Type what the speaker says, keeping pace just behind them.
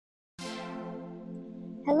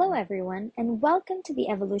Hello everyone, and welcome to the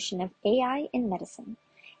evolution of AI in medicine.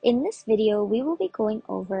 In this video, we will be going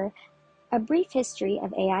over a brief history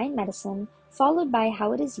of AI in medicine, followed by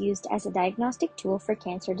how it is used as a diagnostic tool for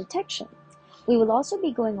cancer detection. We will also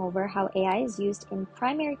be going over how AI is used in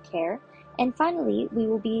primary care, and finally, we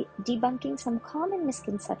will be debunking some common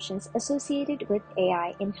misconceptions associated with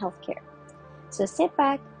AI in healthcare. So sit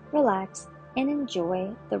back, relax, and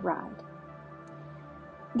enjoy the ride.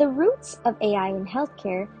 The roots of AI in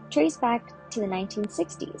healthcare trace back to the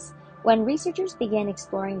 1960s, when researchers began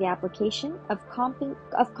exploring the application of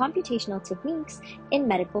computational techniques in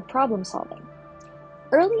medical problem solving.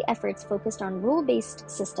 Early efforts focused on rule-based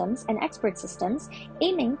systems and expert systems,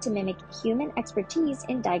 aiming to mimic human expertise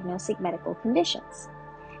in diagnosing medical conditions.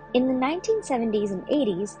 In the 1970s and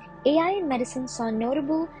 80s, AI in medicine saw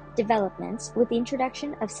notable developments with the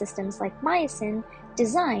introduction of systems like Myosin,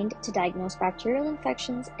 designed to diagnose bacterial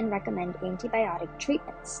infections and recommend antibiotic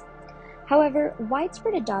treatments. However,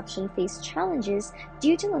 widespread adoption faced challenges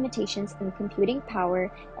due to limitations in computing power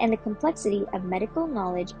and the complexity of medical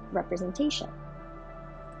knowledge representation.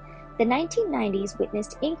 The 1990s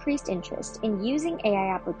witnessed increased interest in using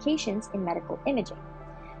AI applications in medical imaging.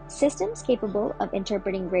 Systems capable of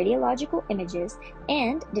interpreting radiological images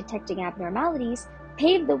and detecting abnormalities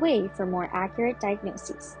paved the way for more accurate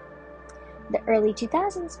diagnoses. The early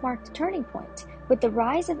 2000s marked a turning point with the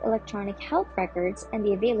rise of electronic health records and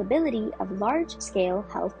the availability of large-scale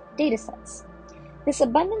health datasets. This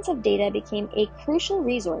abundance of data became a crucial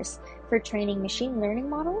resource for training machine learning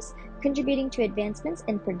models, contributing to advancements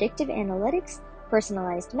in predictive analytics,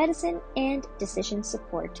 personalized medicine, and decision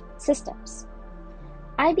support systems.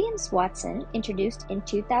 IBM's Watson, introduced in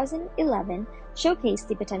 2011, showcased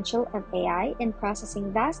the potential of AI in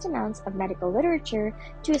processing vast amounts of medical literature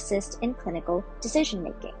to assist in clinical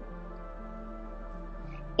decision-making.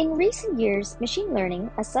 In recent years, machine learning,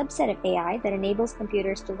 a subset of AI that enables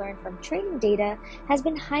computers to learn from training data, has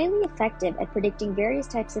been highly effective at predicting various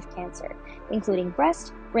types of cancer, including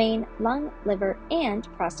breast, brain, lung, liver, and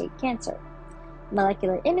prostate cancer.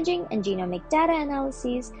 Molecular imaging and genomic data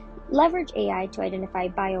analyses leverage AI to identify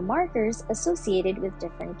biomarkers associated with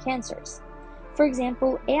different cancers. For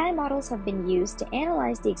example, AI models have been used to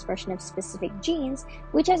analyze the expression of specific genes,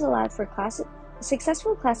 which has allowed for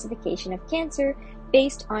successful classification of cancer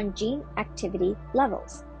based on gene activity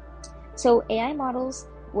levels. So AI models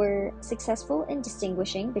were successful in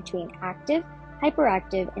distinguishing between active,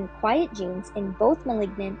 hyperactive, and quiet genes in both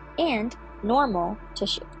malignant and normal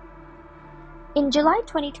tissue. In July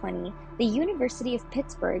 2020, the University of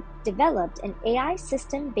Pittsburgh developed an AI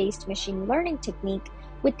system-based machine learning technique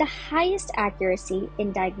with the highest accuracy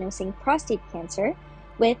in diagnosing prostate cancer,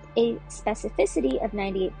 with a specificity of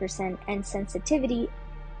 98% and sensitivity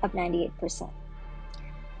of 98%.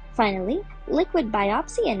 Finally, liquid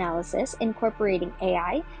biopsy analysis incorporating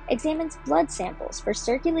AI examines blood samples for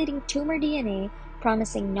circulating tumor DNA,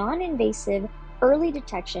 promising non-invasive early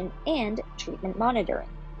detection and treatment monitoring.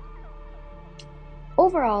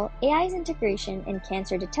 Overall, AI's integration in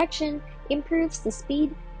cancer detection improves the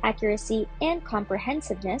speed, accuracy, and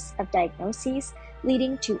comprehensiveness of diagnoses,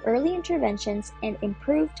 leading to early interventions and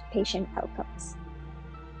improved patient outcomes.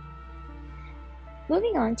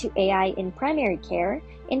 Moving on to AI in primary care.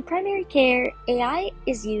 In primary care, AI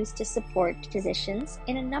is used to support physicians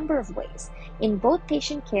in a number of ways, in both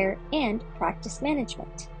patient care and practice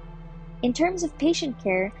management. In terms of patient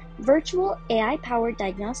care, virtual AI-powered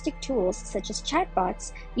diagnostic tools such as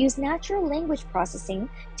chatbots use natural language processing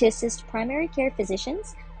to assist primary care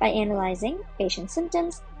physicians by analyzing patient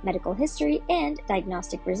symptoms, medical history, and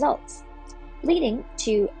diagnostic results, leading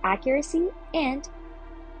to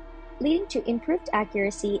improved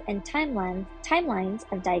accuracy and timelines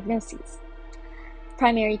of diagnoses.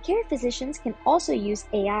 Primary care physicians can also use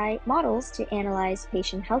AI models to analyze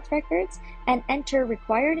patient health records and enter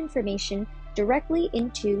required information directly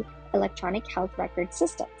into electronic health record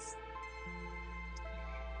systems.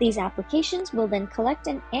 These applications will then collect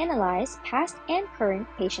and analyze past and current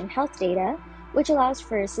patient health data, which allows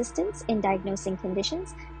for assistance in diagnosing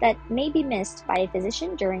conditions that may be missed by a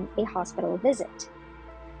physician during a hospital visit.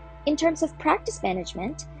 In terms of practice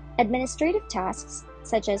management, administrative tasks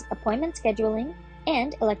such as appointment scheduling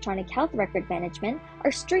and electronic health record management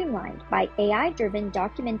are streamlined by AI-driven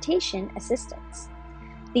documentation assistants.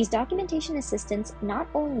 These documentation assistants not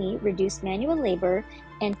only reduce manual labor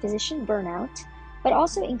and physician burnout, but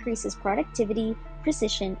also increases productivity,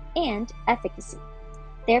 precision, and efficacy,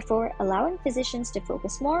 therefore allowing physicians to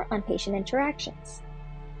focus more on patient interactions.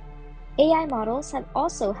 AI models have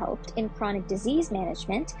also helped in chronic disease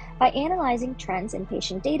management by analyzing trends in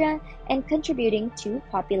patient data and contributing to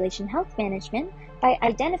population health management by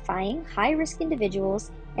identifying high-risk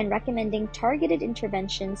individuals and recommending targeted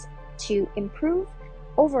interventions to improve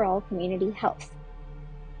overall community health.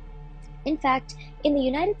 In fact, in the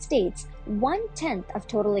United States, 1/10 of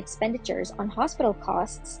total expenditures on hospital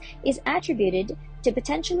costs is attributed to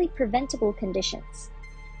potentially preventable conditions.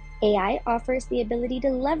 AI offers the ability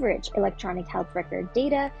to leverage electronic health record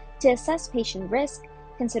data to assess patient risk,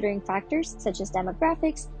 considering factors such as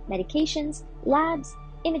demographics, medications, labs,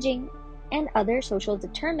 imaging, and other social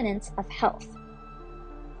determinants of health.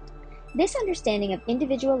 This understanding of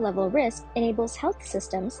individual-level risk enables health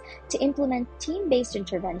systems to implement team-based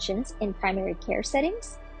interventions in primary care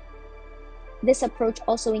settings. This approach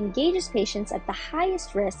also engages patients at the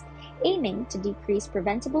highest risk, aiming to decrease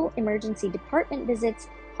preventable emergency department visits,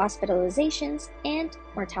 hospitalizations, and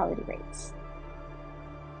mortality rates.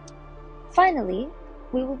 Finally,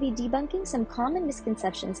 we will be debunking some common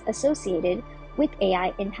misconceptions associated with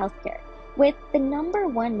AI in healthcare, with the number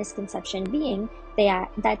one misconception being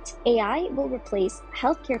that AI will replace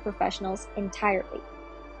healthcare professionals entirely.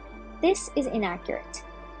 This is inaccurate,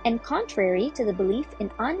 and contrary to the belief in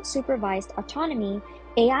unsupervised autonomy,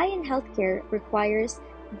 AI in healthcare requires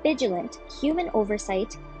vigilant human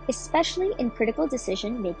oversight, especially in critical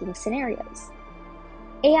decision-making scenarios.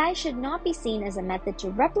 AI should not be seen as a method to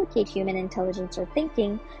replicate human intelligence or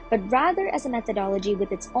thinking, but rather as a methodology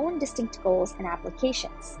with its own distinct goals and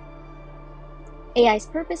applications. AI's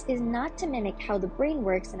purpose is not to mimic how the brain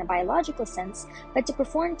works in a biological sense, but to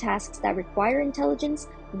perform tasks that require intelligence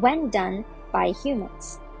when done by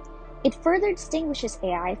humans. It further distinguishes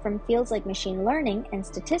AI from fields like machine learning and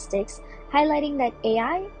statistics, highlighting that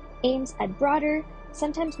AI aims at broader,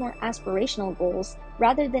 sometimes more aspirational goals,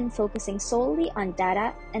 rather than focusing solely on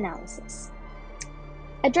data analysis.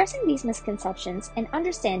 Addressing these misconceptions and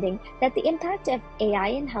understanding that the impact of AI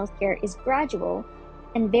in healthcare is gradual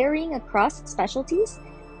and varying across specialties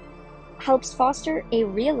helps foster a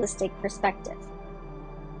realistic perspective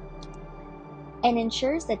and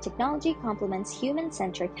ensures that technology complements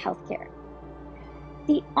human-centric healthcare.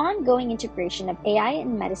 The ongoing integration of AI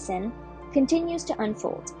in medicine continues to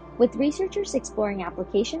unfold, with researchers exploring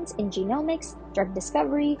applications in genomics, drug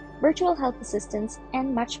discovery, virtual health assistants,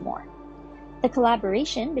 and much more. The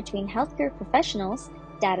collaboration between healthcare professionals,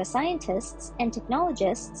 data scientists, and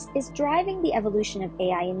technologists is driving the evolution of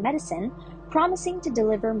AI in medicine, promising to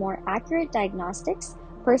deliver more accurate diagnostics,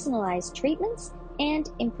 personalized treatments,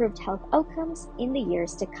 and improved health outcomes in the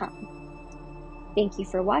years to come. Thank you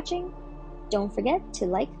for watching. Don't forget to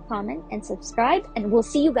like, comment, and subscribe, and we'll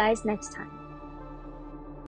see you guys next time.